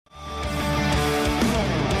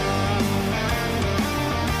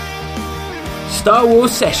Star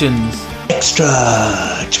Wars Sessions. Extra!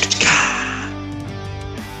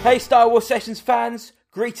 Hey Star Wars Sessions fans,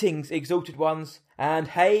 greetings exalted ones, and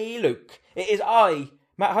hey Luke. It is I,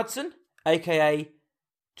 Matt Hudson, aka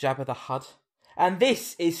Jabba the Hutt, and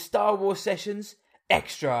this is Star Wars Sessions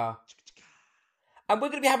Extra. And we're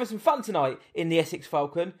going to be having some fun tonight in the Essex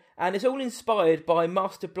Falcon, and it's all inspired by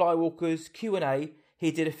Master Blywalker's Q&A he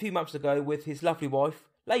did a few months ago with his lovely wife,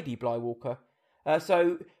 Lady Blywalker.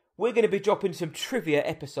 So we're going to be dropping some trivia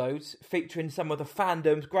episodes featuring some of the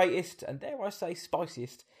fandom's greatest and, dare I say,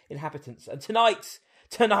 spiciest inhabitants. And tonight,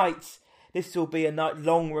 this will be a night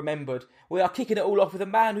long remembered. We are kicking it all off with a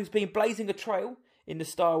man who's been blazing a trail in the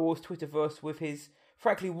Star Wars Twitterverse with his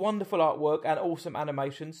frankly wonderful artwork and awesome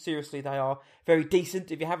animations. Seriously, they are very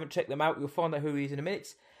decent. If you haven't checked them out, you'll find out who he is in a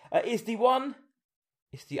minute. It's the one,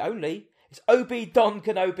 it's the only, it's Obi-Don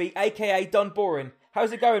Kenobi, aka Don Boring.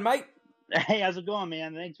 How's it going, mate? Hey, how's it going,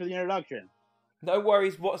 man? Thanks for the introduction. No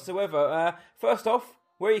worries whatsoever. First off,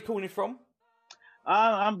 where are you calling from?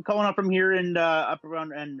 I'm calling up from here in up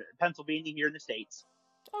around in Pennsylvania, here in the States.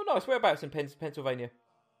 Oh, nice. Whereabouts in Pennsylvania?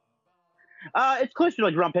 It's close to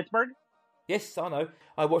around Pittsburgh. Yes, I know.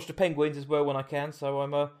 I watch the Penguins as well when I can, so I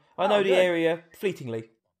know the area fleetingly.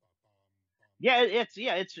 Yeah, it's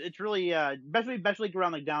really especially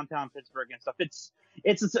around downtown Pittsburgh and stuff. It's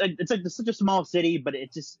such a small city, but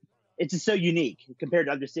it's just so unique compared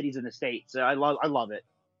to other cities in the States. I love it.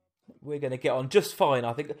 We're going to get on just fine,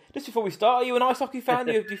 I think. Just before we start, are you an ice hockey fan?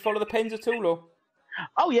 Do you follow the Pens at all? Or?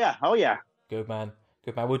 Oh yeah. Good man.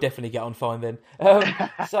 We'll definitely get on fine then.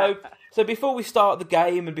 So before we start the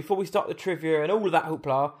game and before we start the trivia and all of that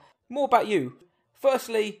hoopla, more about you.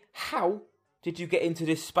 Firstly, how did you get into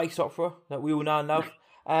this space opera that we all know and love?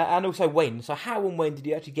 And also when? So how and when did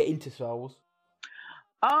you actually get into Star Wars?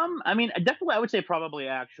 I mean, definitely, I would say probably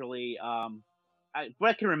actually, what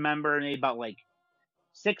I can remember, maybe about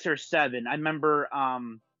 6 or 7. I remember,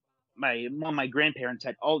 one of my grandparents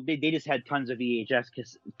had they just had tons of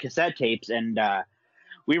VHS cassette tapes, and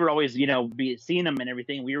we were always, seeing them and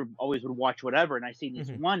everything. We always would watch whatever, and I seen this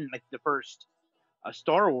one, the first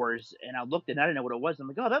Star Wars, and I looked and I didn't know what it was. I'm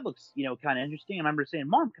like, oh, that looks, kind of interesting. I remember saying,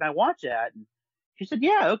 Mom, can I watch that? And she said,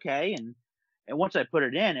 yeah, okay. And once I put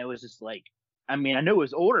it in, it was just I mean, I knew it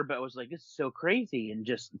was older, but I was like, this is so crazy, and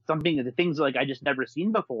just something of the things I just never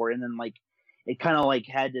seen before. And then it kind of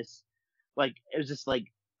had this, it was just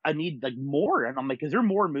I need more. And I'm like, is there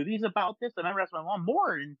more movies about this? And I remember asking my mom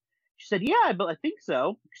more, and she said, yeah, but I think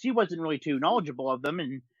so. She wasn't really too knowledgeable of them,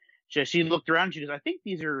 and she looked around and she goes, I think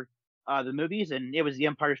these are the movies, and it was The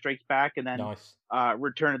Empire Strikes Back, and then nice.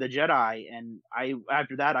 Return of the Jedi. And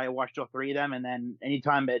after that I watched all 3 of them, and then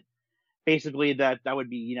anytime basically that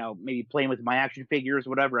would be, maybe playing with my action figures,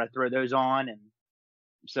 whatever, I throw those on. And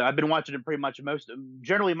so I've been watching it pretty much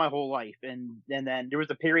generally my whole life. And then there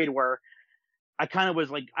was a period where I kind of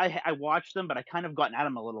was I watched them, but I kind of gotten at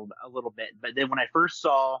them a little bit. But then when I first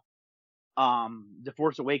saw the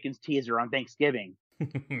Force Awakens teaser on Thanksgiving,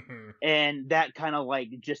 and that kind of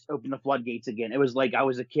just opened the floodgates again. It was I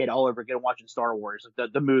was a kid all over again watching Star Wars,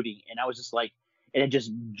 the movie, and I was just and it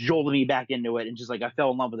just jolted me back into it, and just I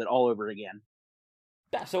fell in love with it all over again.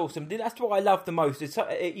 That's awesome. That's what I love the most.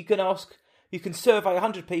 You can survey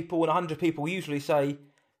 100 people, and 100 people usually say,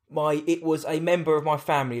 it was a member of my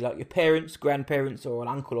family, like your parents, grandparents, or an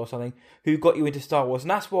uncle or something, who got you into Star Wars.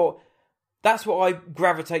 And that's what I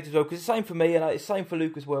gravitate to, because it's the same for me, and it's the same for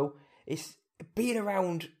Luke as well. It's being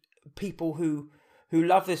around people who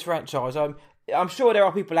love this franchise. I'm sure there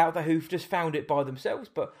are people out there who've just found it by themselves,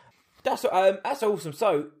 but that's awesome.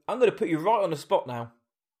 So I'm going to put you right on the spot now.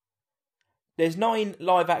 There's 10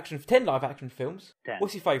 live action films. 10.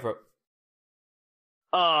 What's your favourite?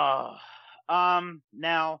 Now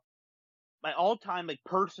my all-time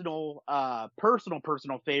personal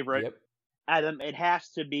favorite, Yep. Adam, it has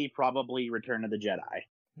to be probably Return of the Jedi.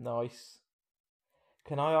 Nice.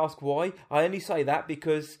 Can I ask why? I only say that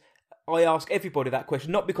because I ask everybody that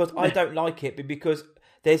question, not because I don't like it, but because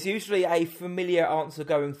there's usually a familiar answer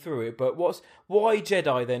going through it. But why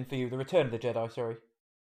Jedi then for you? The Return of the Jedi, sorry.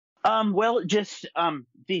 Well, just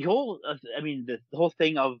the whole, the whole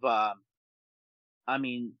thing of,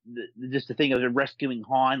 just the thing of rescuing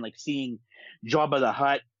Han, seeing Jabba the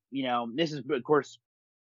Hutt. This is, of course,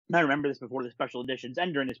 I remember this before the special editions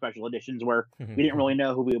and during the special editions where we didn't really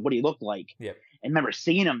know what he looked like. Yep. And remember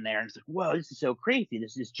seeing him there, and it's whoa, this is so crazy.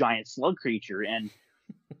 This is this giant slug creature, and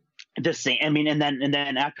just saying. And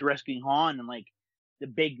then after rescuing Han and the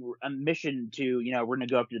big mission to, we're gonna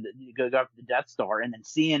go up to the Death Star, and then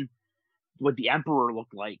seeing what the Emperor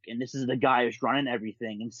looked like, and this is the guy who's running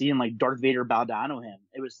everything, and seeing Darth Vader bow down to him.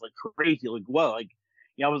 It was crazy, whoa,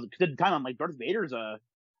 I was, cause at the time I'm like, Darth Vader's a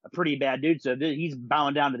pretty bad dude. So he's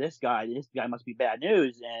bowing down to this guy. This guy must be bad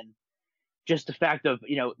news. And just the fact of,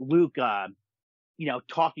 Luke,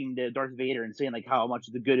 talking to Darth Vader and saying like how much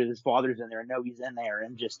the good of his father's in there and know he's in there,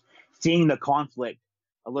 and just seeing the conflict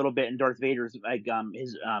a little bit in Darth Vader's like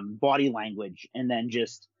his body language, and then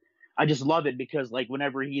I just love it because like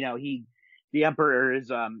whenever the Emperor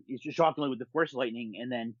is he's just shockingly with the Force lightning,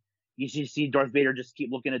 and then you see Darth Vader just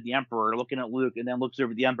keep looking at the Emperor, looking at Luke, and then looks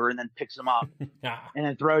over at the Emperor and then picks him up and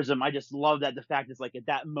then throws him. I just love that the fact is like at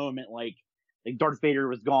that moment like Darth Vader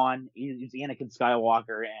was gone. He's Anakin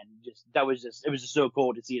Skywalker, and it was just so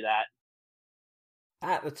cool to see that.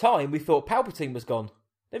 At the time, we thought Palpatine was gone.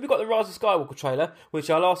 Then we got the Rise of Skywalker trailer, which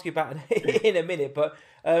I'll ask you about in a minute. But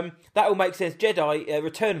that all makes sense. Jedi,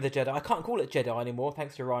 Return of the Jedi. I can't call it Jedi anymore,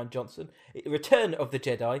 thanks to Rian Johnson. Return of the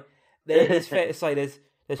Jedi. It's fair to say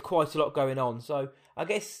there's quite a lot going on. So I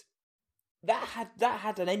guess that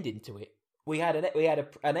had an ending to it. We had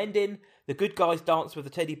an ending. The good guys dance with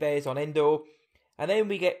the teddy bears on Endor, and then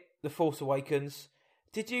we get the Force Awakens.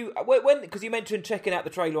 Did you because you mentioned checking out the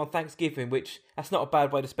trailer on Thanksgiving, which that's not a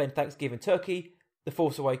bad way to spend Thanksgiving turkey. The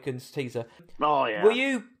Force Awakens teaser. Oh yeah. Were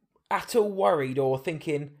you at all worried or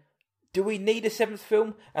thinking, do we need a seventh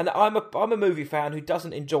film? And I'm a movie fan who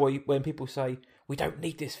doesn't enjoy when people say we don't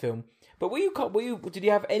need this film. But did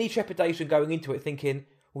you have any trepidation going into it, thinking,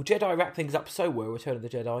 well, Jedi wrap things up so well, Return of the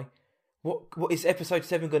Jedi. What is Episode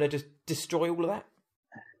 7 going to just destroy all of that?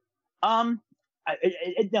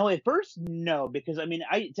 No, at first, no, because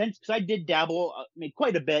I did dabble,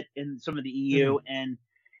 quite a bit in some of the EU, and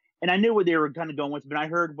I knew where they were kind of going with, but I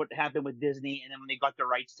heard what happened with Disney, and then when they got the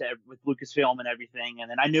rights with Lucasfilm and everything,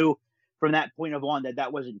 and then I knew from that point of on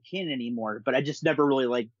that wasn't canon anymore, but I just never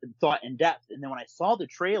really thought in depth. And then when I saw the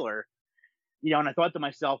trailer, and I thought to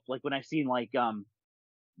myself, like when I seen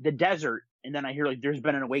the desert, and then I hear there's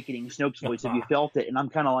been an awakening, Snoke's voice, have you felt it? And I'm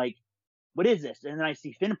kind of like, what is this? And then I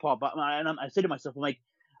see Finn pop up, and I say to myself,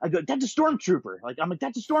 I go, that's a stormtrooper.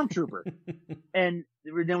 That's a stormtrooper. And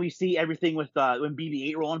then we see everything with when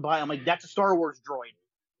BB-8 rolling by. I'm like, that's a Star Wars droid.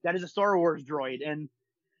 That is a Star Wars droid. And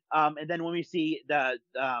then when we see the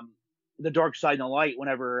dark side and the light,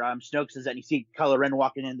 whenever Snoke says that, and you see Kylo Ren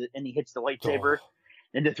walking in, and he hits the lightsaber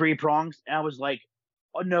into 3 prongs, and I was like,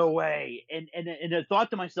 oh no way. And I thought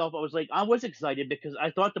to myself, I was excited because I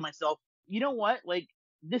thought to myself, you know what?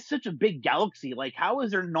 This is such a big galaxy. How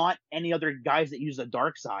is there not any other guys that use the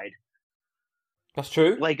dark side? That's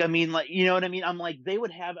true. You know what I mean? I'm like, they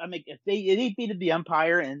would have. If they defeated the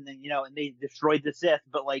Empire and then and they destroyed the Sith,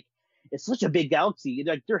 but it's such a big galaxy.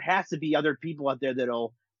 There has to be other people out there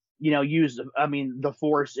that'll, use the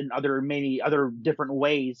Force in many other different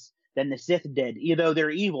ways than the Sith did. Either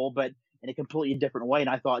they're evil, but in a completely different way. And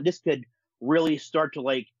I thought this could really start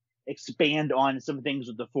to expand on some things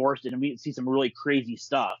with the Force, and we see some really crazy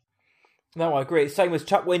stuff. No, I agree. Same as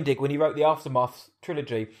Chuck Wendig when he wrote the Aftermath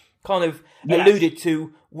trilogy, kind of alluded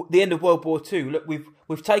to the end of World War II. Look,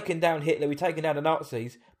 we've taken down Hitler, we've taken down the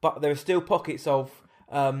Nazis, but there are still pockets of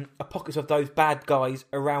those bad guys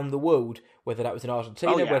around the world. Whether that was in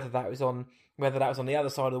Argentina, whether that was on the other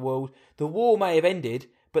side of the world, the war may have ended,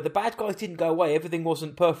 but the bad guys didn't go away. Everything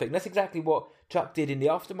wasn't perfect. And that's exactly what Chuck did in the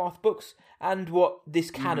Aftermath books and what this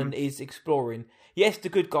canon is exploring. Yes, the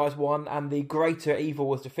good guys won and the greater evil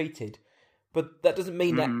was defeated, but that doesn't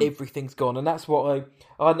mean that everything's gone. And that's what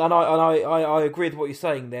I agree with what you're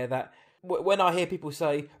saying there. That when I hear people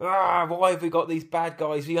say, "Why have we got these bad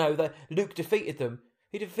guys?" That Luke defeated them.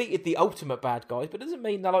 He defeated the ultimate bad guys, but it doesn't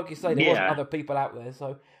mean that, like you say, there wasn't other people out there.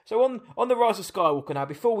 So on the Rise of Skywalker now,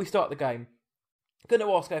 before we start the game, I'm going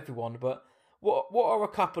to ask everyone, but what are a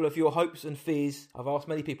couple of your hopes and fears? I've asked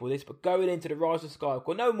many people this, but going into the Rise of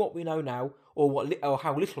Skywalker, knowing what we know now, or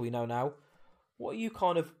how little we know now, what are you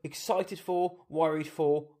kind of excited for, worried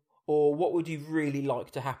for, or what would you really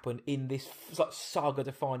like to happen in this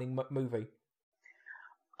saga-defining movie?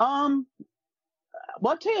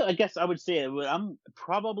 Well, I'll tell you, I guess I would say what I'm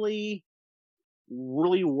probably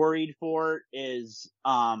really worried for is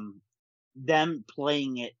them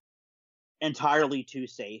playing it entirely too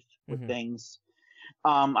safe with things.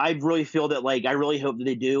 I really feel that I really hope that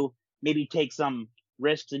they do maybe take some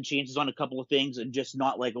risks and chances on a couple of things and just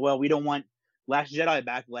not we don't want Last Jedi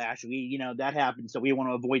backlash. That happened, so we want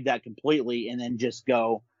to avoid that completely and then just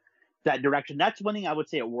go that direction. That's one thing I would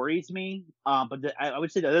say it worries me. But I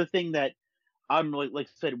would say the other thing that I'm really, like I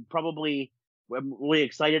said, probably I'm really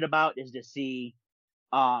excited about is to see,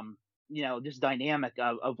 this dynamic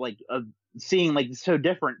of seeing so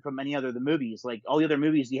different from any other of the movies. All the other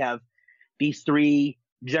movies, you have these 3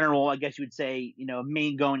 general, I guess you would say,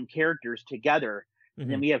 main going characters together. And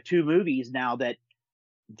then we have 2 movies now that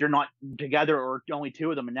they're not together, or only two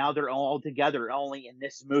of them, and now they're all together only in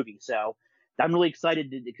this movie. So I'm really excited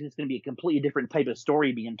because it's going to be a completely different type of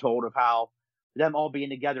story being told of how them all being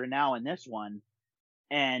together now in this one.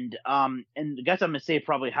 And I guess I'm going to say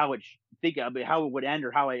probably how it would end,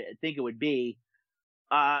 or how I think it would be.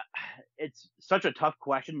 It's such a tough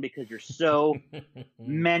question because there's so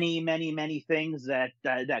many things that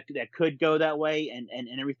could go that way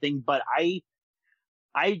and everything. But I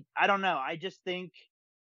don't know. I just think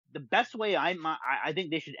the best way I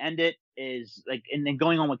think they should end it is like, and then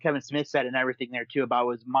going on what Kevin Smith said and everything there too about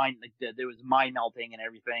was mind, like there was mind melting and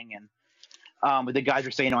everything, and what the guys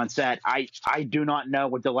were saying on set. I do not know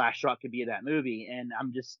what the last shot could be of that movie, and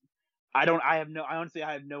I honestly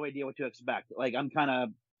have no idea what to expect. Like I'm kind of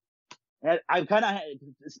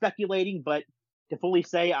speculating, but to fully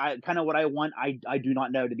say what I want, I do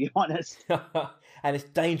not know, to be honest. And it's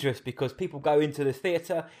dangerous because people go into the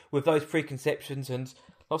theatre with those preconceptions, and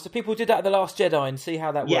lots of people did that at The Last Jedi and see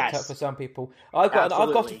how that worked out for some people. I've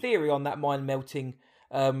got a theory on that mind melting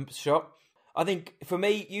shot. I think for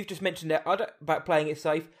me, you've just mentioned that about playing it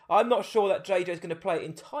safe. I'm not sure that JJ is going to play it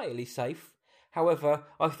entirely safe. However,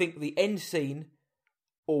 I think the end scene,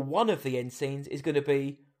 or one of the end scenes, is going to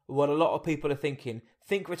be what a lot of people are thinking.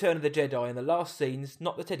 Think Return of the Jedi in the last scenes,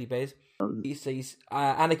 not the teddy bears. He sees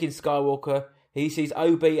Anakin Skywalker, he sees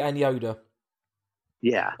Obi and Yoda.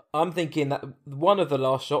 Yeah. I'm thinking that one of the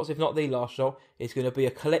last shots, if not the last shot, is going to be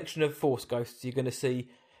a collection of Force ghosts. You're going to see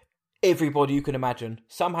everybody you can imagine.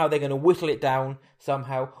 Somehow they're going to whittle it down,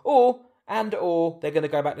 or they're going to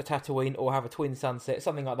go back to Tatooine or have a twin sunset,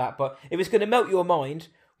 something like that. But if it's going to melt your mind,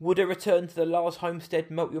 would a return to the Lars homestead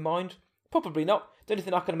melt your mind? Probably not. The only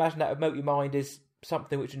thing I can imagine that would melt your mind is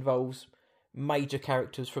something which involves major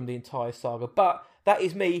characters from the entire saga. But that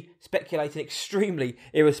is me speculating extremely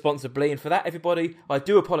irresponsibly, and for that, everybody, I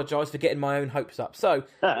do apologise for getting my own hopes up. So,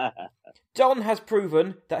 John has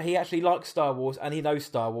proven that he actually likes Star Wars and he knows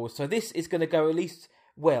Star Wars, so this is going to go at least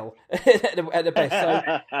well at the best.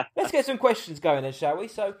 So, let's get some questions going then, shall we?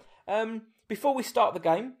 So, before we start the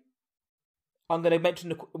game, I'm going to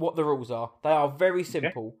mention what the rules are. They are very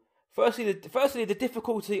simple. Okay. Firstly, the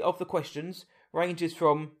difficulty of the questions ranges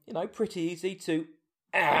from, pretty easy to,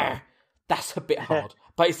 that's a bit hard,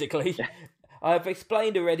 basically. I've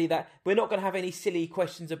explained already that we're not going to have any silly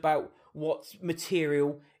questions about what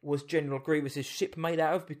material was General Grievous's ship made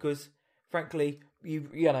out of, because, frankly,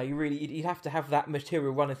 you'd have to have that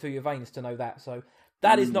material running through your veins to know that. So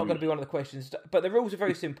that is not going to be one of the questions. But the rules are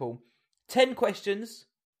very simple. 10 questions,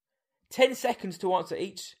 10 seconds to answer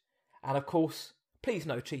each, and of course, please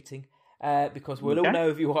no cheating, because we'll all know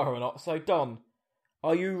if you are or not. So, Don,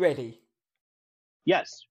 are you ready?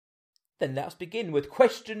 Yes. Then let's begin with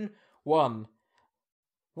question 1.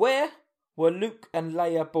 Where were Luke and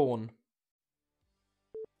Leia born?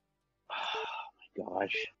 Oh my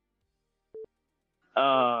gosh.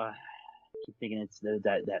 I keep thinking it's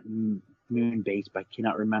that moon base, but I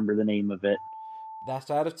cannot remember the name of it.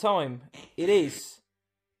 That's out of time. It is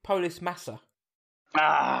Polis Massa.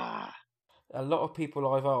 A lot of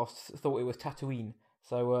people I've asked thought it was Tatooine.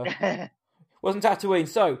 So, wasn't Tatooine.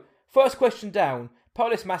 So, first question down.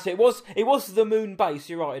 Polis Massa. It was the moon base,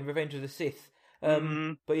 you're right, in Revenge of the Sith.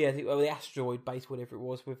 But yeah, the asteroid base, whatever it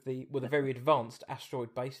was, with a very advanced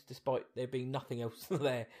asteroid base, despite there being nothing else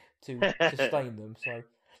there to sustain them. So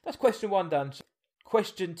that's question 1 done.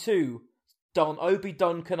 Question 2,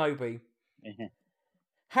 Obi-Wan Kenobi.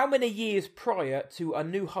 How many years prior to A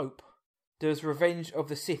New Hope does Revenge of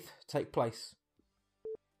the Sith take place?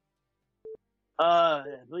 I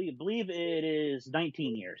believe it is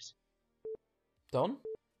 19 years. Don?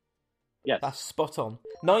 Yes. That's spot on.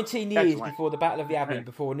 19 years before the Battle of Yavin,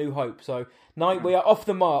 before A New Hope. So we are off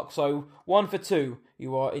the mark. So 1 for 2.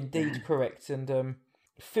 You are indeed correct, and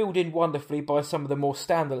filled in wonderfully by some of the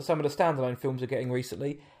standalone films we're getting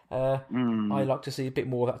recently. I like to see a bit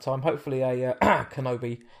more of that time. Hopefully a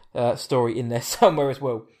Kenobi story in there somewhere as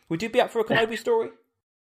well. Would you be up for a Kenobi story?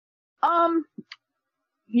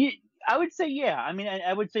 I would say yeah. I mean,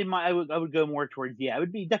 I would say I would go more towards yeah. I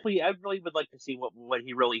would be definitely. I really would like to see what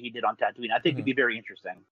he did on Tatooine. I think it'd be very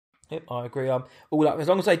interesting. Yep, I agree. All up, as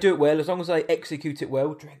long as they do it well, as long as they execute it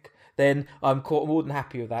well, then I'm more than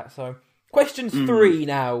happy with that. So, question 3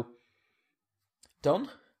 now. Don,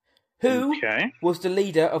 who was the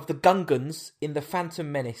leader of the Gungans in the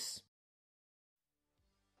Phantom Menace?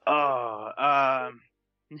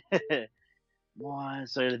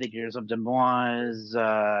 So I think there's something was.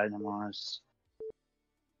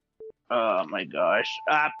 Oh my gosh!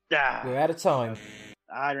 We're out of time.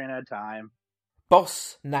 I ran out of time.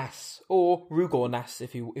 Boss Nass, or Rugor Nass,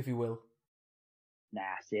 if you will.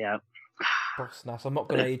 Nass, yeah. Boss Nass. I'm not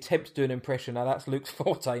going to attempt to do an impression now. That's Luke's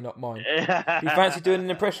forte, not mine. Do you fancy doing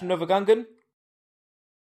an impression of a Gungan?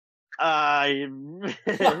 I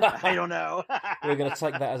don't know. We're going to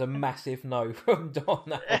take that as a massive no from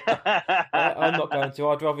Don. I'm not going to.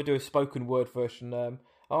 I'd rather do a spoken word version.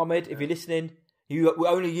 Ahmed, if you're listening,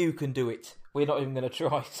 only you can do it. We're not even going to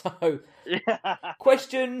try. So,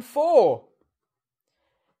 question 4.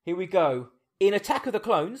 Here we go. In Attack of the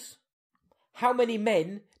Clones, how many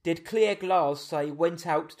men did Clea Glas say went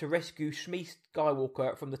out to rescue Shmi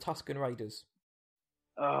Skywalker from the Tusken Raiders?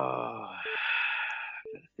 Oh, I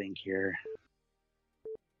gotta think here.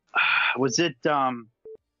 Was it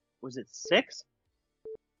 6?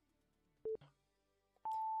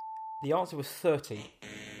 The answer was 30.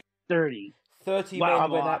 30. 30 Wow,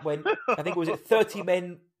 men went out. I think it was 30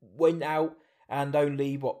 men went out, and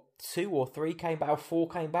only 2 or 3 came back, or 4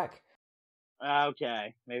 came back.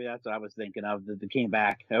 Okay, maybe that's what I was thinking of. The came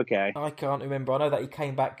back. Okay, I can't remember. I know that he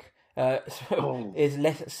came back. Is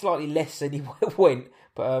slightly less than he went,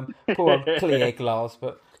 but poor old Clea Glas.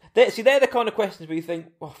 But they're the kind of questions where you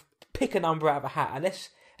think, well, pick a number out of a hat,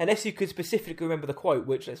 unless you could specifically remember the quote,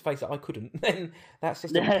 which, let's face it, I couldn't. Then that's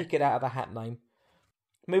just a pick it out of the hat name.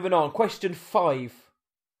 Moving on, question 5.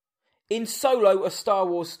 In Solo, a Star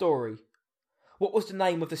Wars story, what was the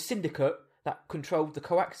name of the syndicate that controlled the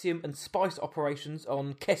coaxium and spice operations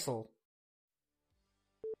on Kessel?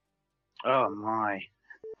 Oh my!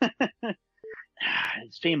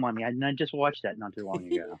 Shame on me. I just watched that not too long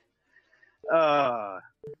ago.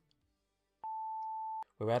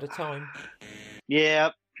 We're out of time.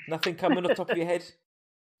 Yep. Nothing coming on the top of your head?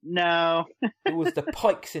 No. It was the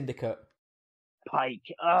Pike Syndicate. Pike.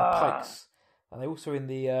 The Pikes. And they also in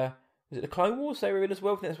the was it the Clone Wars they were in as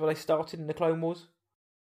well? I think that's where they started in the Clone Wars.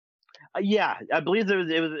 Yeah, I believe it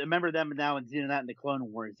was a member of them now and seeing that in the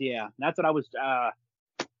Clone Wars. Yeah, that's what I was.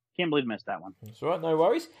 Can't believe I missed that one. That's all right, no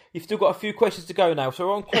worries. You've still got a few questions to go now, so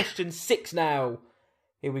we're on question 6 now.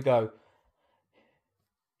 Here we go.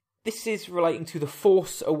 This is relating to The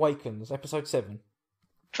Force Awakens, episode 7.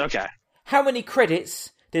 Okay. How many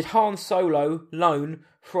credits did Han Solo loan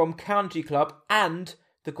from Kanji Club and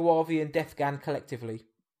the Guavian Death Gang collectively?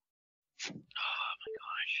 Oh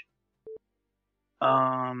my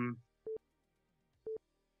gosh.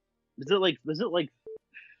 Was it like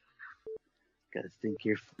gotta think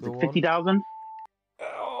here. 50,000?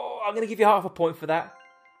 Oh, I'm gonna give you half a point for that.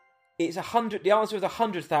 It's 100. The answer is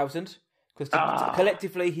 100,000 because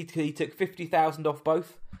collectively he took 50,000 off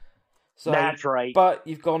both. So that's right. But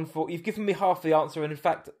you've given me half the answer, and in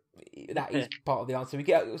fact, that is part of the answer. We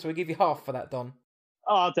give you half for that, Don.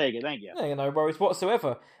 Oh, I'll take it. Thank you. No worries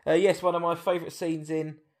whatsoever. Yes, one of my favourite scenes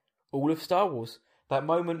in all of Star Wars. That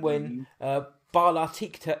moment when Bala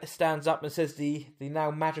Tikta stands up and says the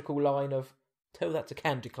now magical line of "Tell that to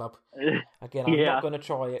Kanji Club." Again, I'm not going to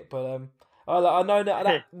try it, but I know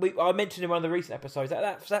that I mentioned in one of the recent episodes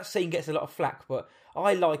that scene gets a lot of flack, but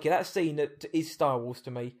I like it. That scene that is Star Wars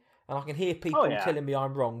to me, and I can hear people telling me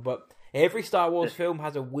I'm wrong, but every Star Wars film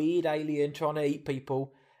has a weird alien trying to eat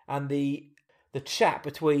people, and the chat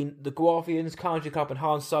between the Guavians, Kanji Club, and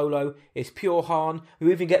Han Solo is pure Han.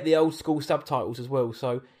 We even get the old school subtitles as well,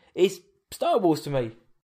 so it's Star Wars to me.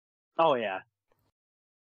 Oh yeah.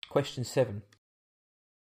 Question 7.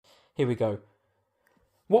 Here we go.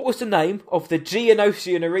 What was the name of the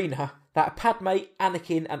Geonosian arena that Padme,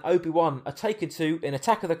 Anakin, and Obi-Wan are taken to in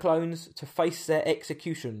Attack of the Clones to face their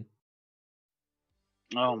execution?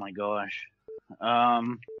 Oh my gosh.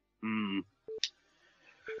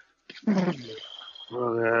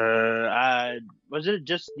 Was it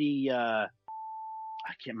just the? I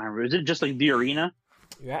can't remember. Was it just like the arena?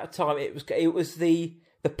 You're out of time. It was the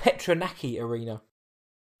Petranaki arena.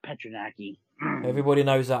 Petranaki. Everybody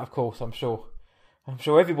knows that, of course. I'm sure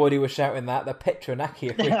everybody was shouting that the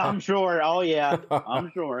Petranaki arena. I'm sure. Oh yeah,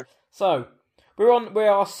 I'm sure. So we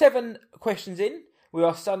are 7 questions in. We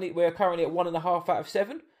are currently at 1.5 out of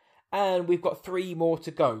 7, and we've got 3 more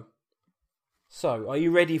to go. So, are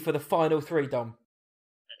you ready for the final 3, Dom?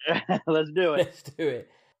 Let's do it. Let's do it.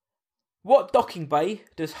 What docking bay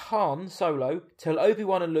does Han Solo tell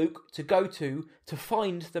Obi-Wan and Luke to go to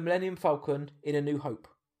find the Millennium Falcon in A New Hope?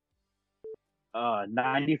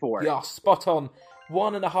 94. Yeah, spot on.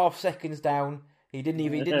 1.5 seconds down. He didn't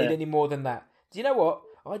need any more than that. Do you know what?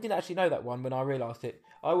 I didn't actually know that one when I realised it.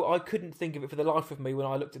 I couldn't think of it for the life of me when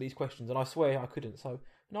I looked at these questions, and I swear I couldn't. So,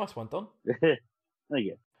 nice one, Don. Thank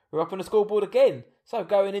you. We're up on the scoreboard again. So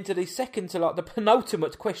going into the the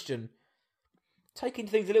penultimate question. Taking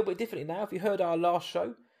things a little bit differently now. If you heard our last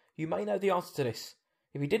show, you may know the answer to this.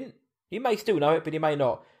 If you didn't, you may still know it, but you may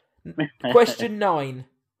not. Question 9.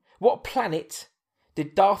 What planet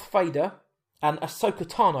did Darth Vader and Ahsoka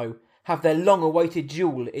Tano have their long-awaited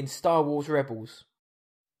duel in Star Wars Rebels?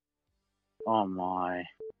 Oh my.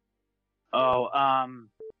 Oh,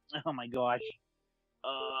 oh my gosh.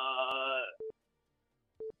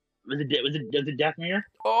 Was it Dathomir?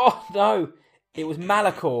 Oh no, it was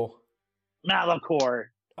Malachor. Malachor.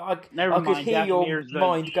 Never I mind. could hear your Dathmir's the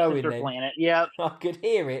mind going sister then. planet. Yep. I could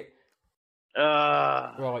hear it.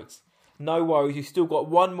 Right. Right. No worries. You've still got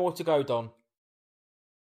one more to go, Don.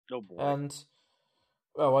 Oh boy. And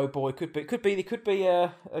oh boy, could be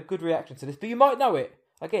a good reaction to this, but you might know it.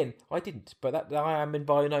 Again, I didn't, but that I am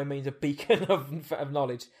by no means a beacon of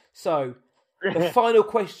knowledge. So, the final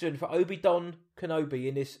question for Obi-Don Kenobi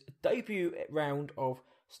in this debut round of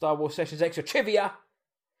Star Wars Sessions Extra Trivia.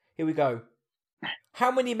 Here we go.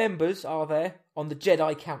 How many members are there on the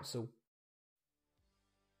Jedi Council?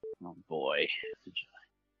 Oh boy.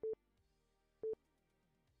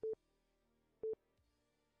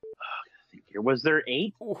 Was there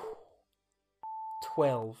 8? Ooh.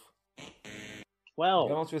 12. 12.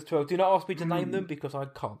 The answer is 12. Do not ask me to name them because I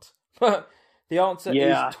can't. The answer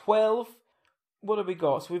is 12. What have we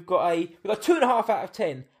got? So we've got 2.5 out of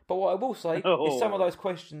 10. But what I will say is some of those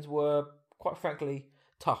questions were, quite frankly,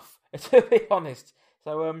 tough, to be honest.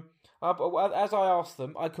 So as I asked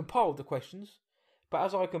them, I compiled the questions. But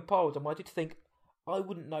as I compiled them, I did think I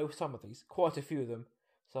wouldn't know some of these, quite a few of them.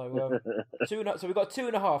 So so we've got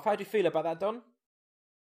 2.5. How do you feel about that, Don?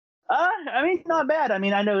 I mean, not bad. I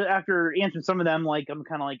mean, I know after answering some of them, like I'm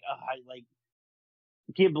kind of like,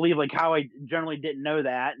 I can't believe like how I generally didn't know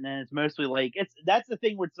that, and then it's mostly like that's the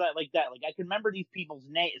thing where it's like that. Like I can remember these people's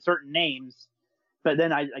certain names, but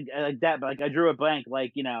then I like that, but like I drew a blank,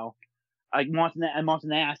 like like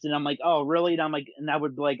Monson asked, and I'm like, oh really? And I'm like, and I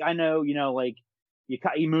would like I know like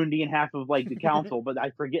Yukai Mundi and half of like the council, but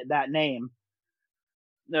I forget that name.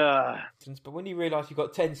 But when you realise you've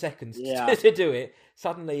got 10 seconds to do it,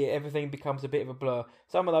 suddenly everything becomes a bit of a blur.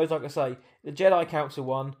 Some of those, like I say, the Jedi Council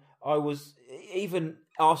one, I was even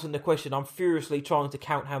asking the question, I'm furiously trying to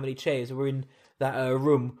count how many chairs were in that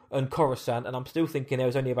room on Coruscant, and I'm still thinking there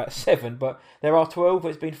was only about 7, but there are 12.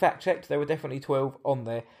 It's been fact-checked. There were definitely 12 on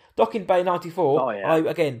there. Docking Bay 94,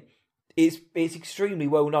 again, it's extremely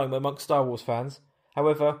well known amongst Star Wars fans.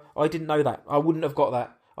 However, I didn't know that. I wouldn't have got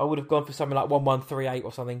that. I would have gone for something like 1138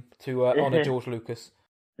 or something to honour George Lucas.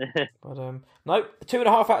 But no, 2.5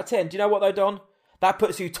 out of 10. Do you know what though, Don? That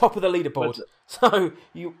puts you top of the leaderboard. So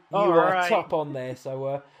you are top on there.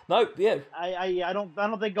 So no, yeah. I don't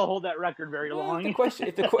think I'll hold that record very long.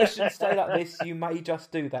 If the questions stay like this, you may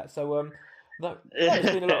just do that. So no,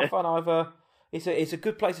 it's been a lot of fun. It's a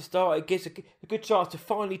good place to start. It gives a good chance to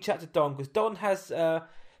finally chat to Don, because Don has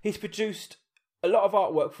he's produced a lot of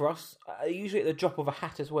artwork for us, usually at the drop of a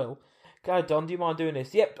hat as well. Go, Don, do you mind doing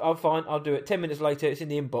this? Yep, I'm fine, I'll do it. 10 minutes later, it's in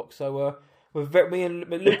the inbox. So me and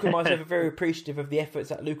Luke and myself are very appreciative of the efforts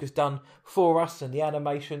that Luke has done for us and the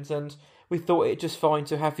animations, and we thought it just fine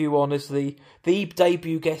to have you on as the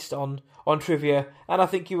debut guest on Trivia, and I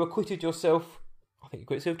think you acquitted yourself. I think you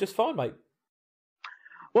acquitted yourself just fine, mate.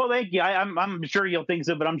 Well, thank you. I'm sure you'll think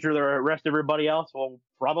so, but I'm sure the rest of everybody else will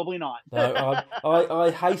probably not. No,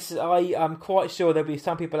 I am quite sure there'll be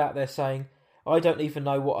some people out there saying, I don't even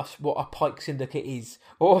know what a Pike Syndicate is,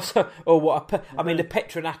 or what the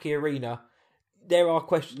Petronaki Arena. There are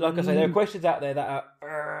questions, like I say, there are questions out there that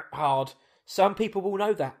are hard. Some people will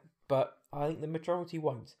know that, but I think the majority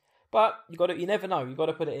won't. But you never know. You got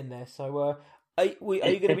to put it in there. So, are you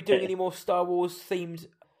going to be doing any more Star Wars themed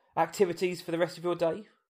activities for the rest of your day?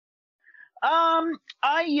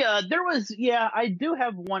 I do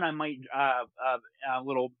have one. I might a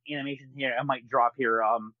little animation here. I might drop here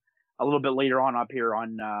a little bit later on up here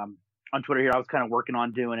on Twitter here. I was kind of working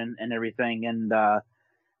on doing and everything, and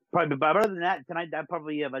probably. But other than that, tonight that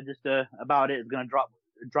probably just about it. Is going to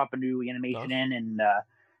drop a new animation in, and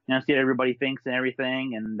see what everybody thinks and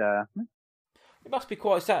everything, and it must be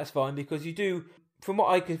quite satisfying, because you do. From what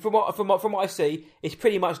I see, it's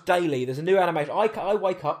pretty much daily. There's a new animation. I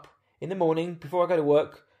wake up in the morning before I go to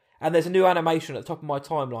work, and there's a new animation at the top of my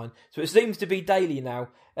timeline. So it seems to be daily now.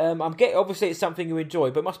 Obviously it's something you enjoy,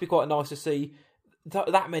 but it must be quite nice to see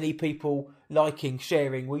that many people liking,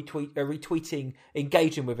 sharing, retweeting,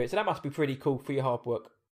 engaging with it. So that must be pretty cool for your hard work.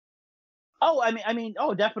 Oh, I mean,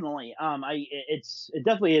 definitely. It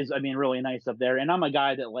definitely is. I mean, really nice up there. And I'm a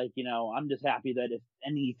guy that I'm just happy that if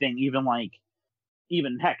anything,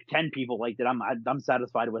 even heck, 10 people liked it, I'm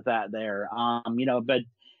satisfied with that there. But.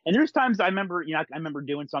 And there's times I remember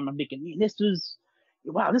doing something. I'm thinking, this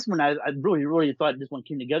one I really, really thought this one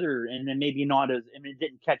came together, and then maybe not as, it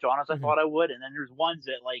didn't catch on as I thought I would. And then there's ones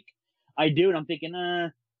that I do, and I'm thinking,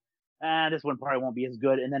 this one probably won't be as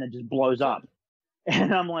good, and then it just blows up.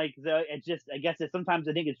 And I'm like, so it's just, I guess sometimes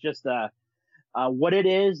I think it's just what it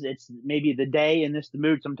is. It's maybe the day and the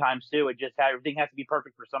mood sometimes too. It just everything has to be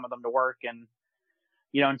perfect for some of them to work, and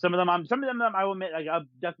and some of them I will admit, like, I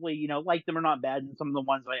definitely like them or not bad, and some of the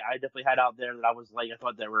ones I definitely had out there that I was like, I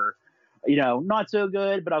thought they were not so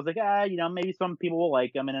good, but I was like, maybe some people will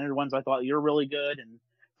like them, and other ones I thought you're really good, and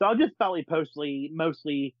so I'll just probably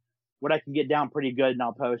mostly what I can get down pretty good, and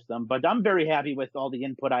I'll post them. But I'm very happy with all the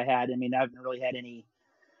input I had. I mean, I haven't really had any,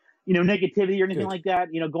 negativity or anything like that,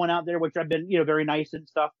 going out there, which I've been, very nice and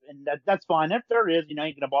stuff. And that's fine. If there is, ain't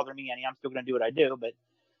going to bother me any. I'm still going to do what I do. But,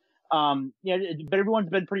 but everyone's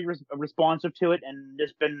been pretty responsive to it, and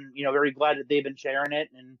just been, very glad that they've been sharing it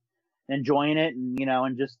and enjoying it, and,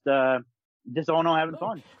 and just all know having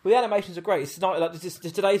fun. Well, the animations are great. It's not like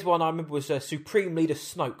today's one I remember was Supreme Leader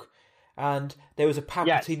Snoke. And there was a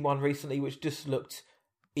Palpatine one recently which just looked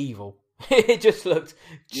evil. It just looked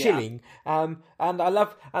chilling. Yeah. And I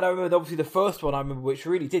remember obviously the first one I remember which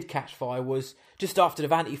really did catch fire was just after the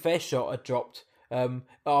Vanity Fair shot had dropped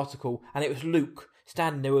article, and it was Luke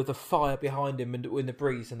standing there with the fire behind him and in the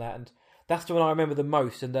breeze and that. And that's the one I remember the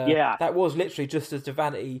most. And that was literally just as the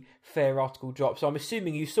Vanity Fair article dropped. So I'm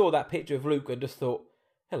assuming you saw that picture of Luke and just thought,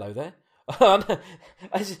 hello there.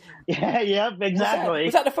 Exactly.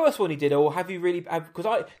 Was that the first one he did, or have you really? Because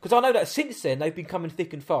I know that since then they've been coming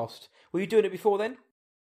thick and fast. Were you doing it before then?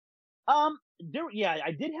 I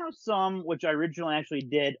did have some, which I originally actually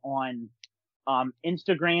did on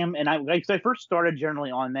Instagram, and I first started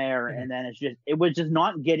generally on there, and then it was just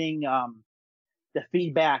not getting the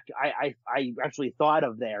feedback I actually thought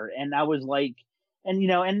of there, and I was like. And,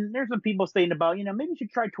 and there's some people saying about, maybe you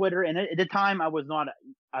should try Twitter. And at the time, I was not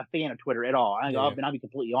a fan of Twitter at all. I'll be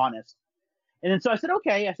completely honest. And then so I said,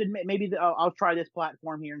 okay, maybe I'll try this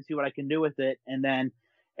platform here and see what I can do with it. And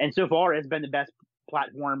so far, it's been the best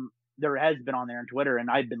platform there has been on there on Twitter,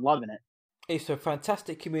 and I've been loving it. It's a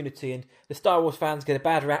fantastic community, and the Star Wars fans get a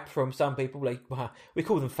bad rap from some people. We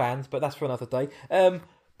call them fans, but that's for another day.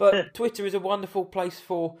 But Twitter is a wonderful place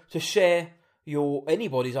to share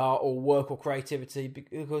anybody's art or work or creativity,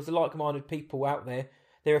 because the like-minded people out there,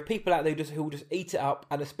 there are people out there who will just eat it up,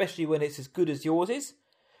 and especially when it's as good as yours is,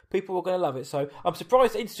 people are going to love it. So I'm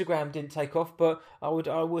surprised Instagram didn't take off, but I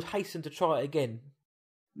would hasten to try it again.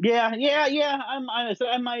 Yeah.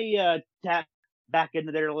 I might tap back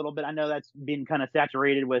into there a little bit. I know that's been kind of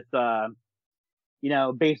saturated with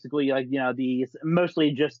basically like the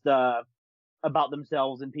mostly just about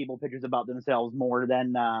themselves and pictures about themselves more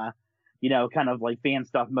than kind of like fan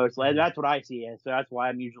stuff mostly. That's what I see. So that's why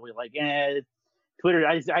I'm usually like, Twitter.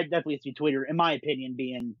 I definitely see Twitter, in my opinion,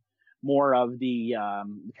 being more of the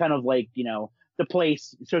kind of like, the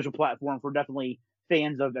social platform for definitely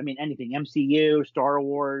fans of, anything, MCU, Star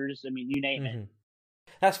Wars, you name it.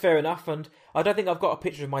 That's fair enough, and I don't think I've got a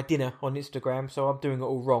picture of my dinner on Instagram, so I'm doing it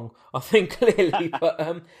all wrong, I think, clearly.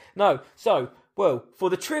 But no. So, well, for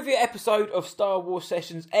the trivia episode of Star Wars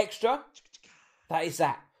Sessions Extra, that is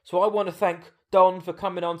that. So I want to thank Don for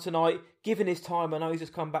coming on tonight, giving his time. I know he's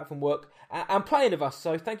just come back from work, and playing with us.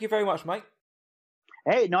 So thank you very much, mate.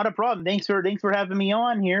 Hey, not a problem. Thanks for having me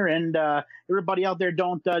on here, and everybody out there,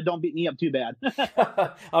 don't beat me up too bad.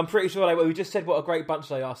 I'm pretty sure they will. We just said what a great bunch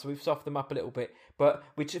they are, so we've softened them up a little bit. But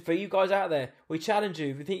for you guys out there, we challenge you.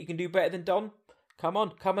 If you think you can do better than Don, come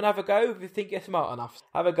and have a go. If you think you're smart enough,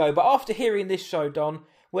 have a go. But after hearing this show, Don,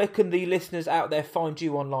 where can the listeners out there find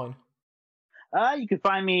you online? You can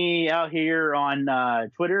find me out here on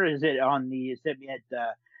Twitter. Send me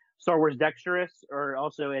at Star Wars Dexterous, or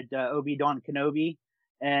also at Obi Don Kenobi.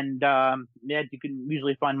 And you can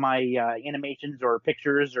usually find my animations or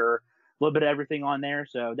pictures or a little bit of everything on there.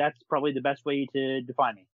 So that's probably the best way to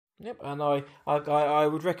find me. Yep, and I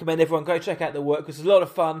would recommend everyone go check out the work, because there's a lot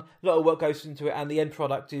of fun, a lot of work goes into it, and the end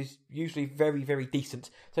product is usually very, very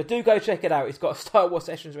decent. So do go check it out. It's got a Star Wars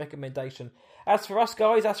Sessions recommendation. As for us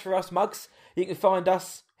guys, as for us mugs, you can find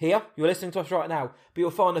us here. You're listening to us right now, but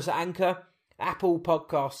you'll find us at Anchor, Apple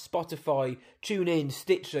Podcasts, Spotify, TuneIn,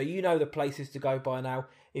 Stitcher. You know the places to go by now.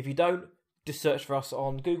 If you don't, just search for us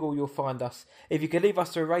on Google, you'll find us. If you could leave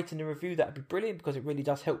us a rating and review, that'd be brilliant, because it really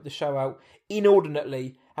does help the show out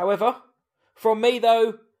inordinately. However, from me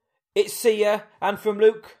though, it's see ya, and from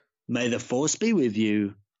Luke, may the Force be with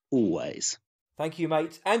you always. Thank you,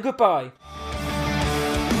 mate, and goodbye.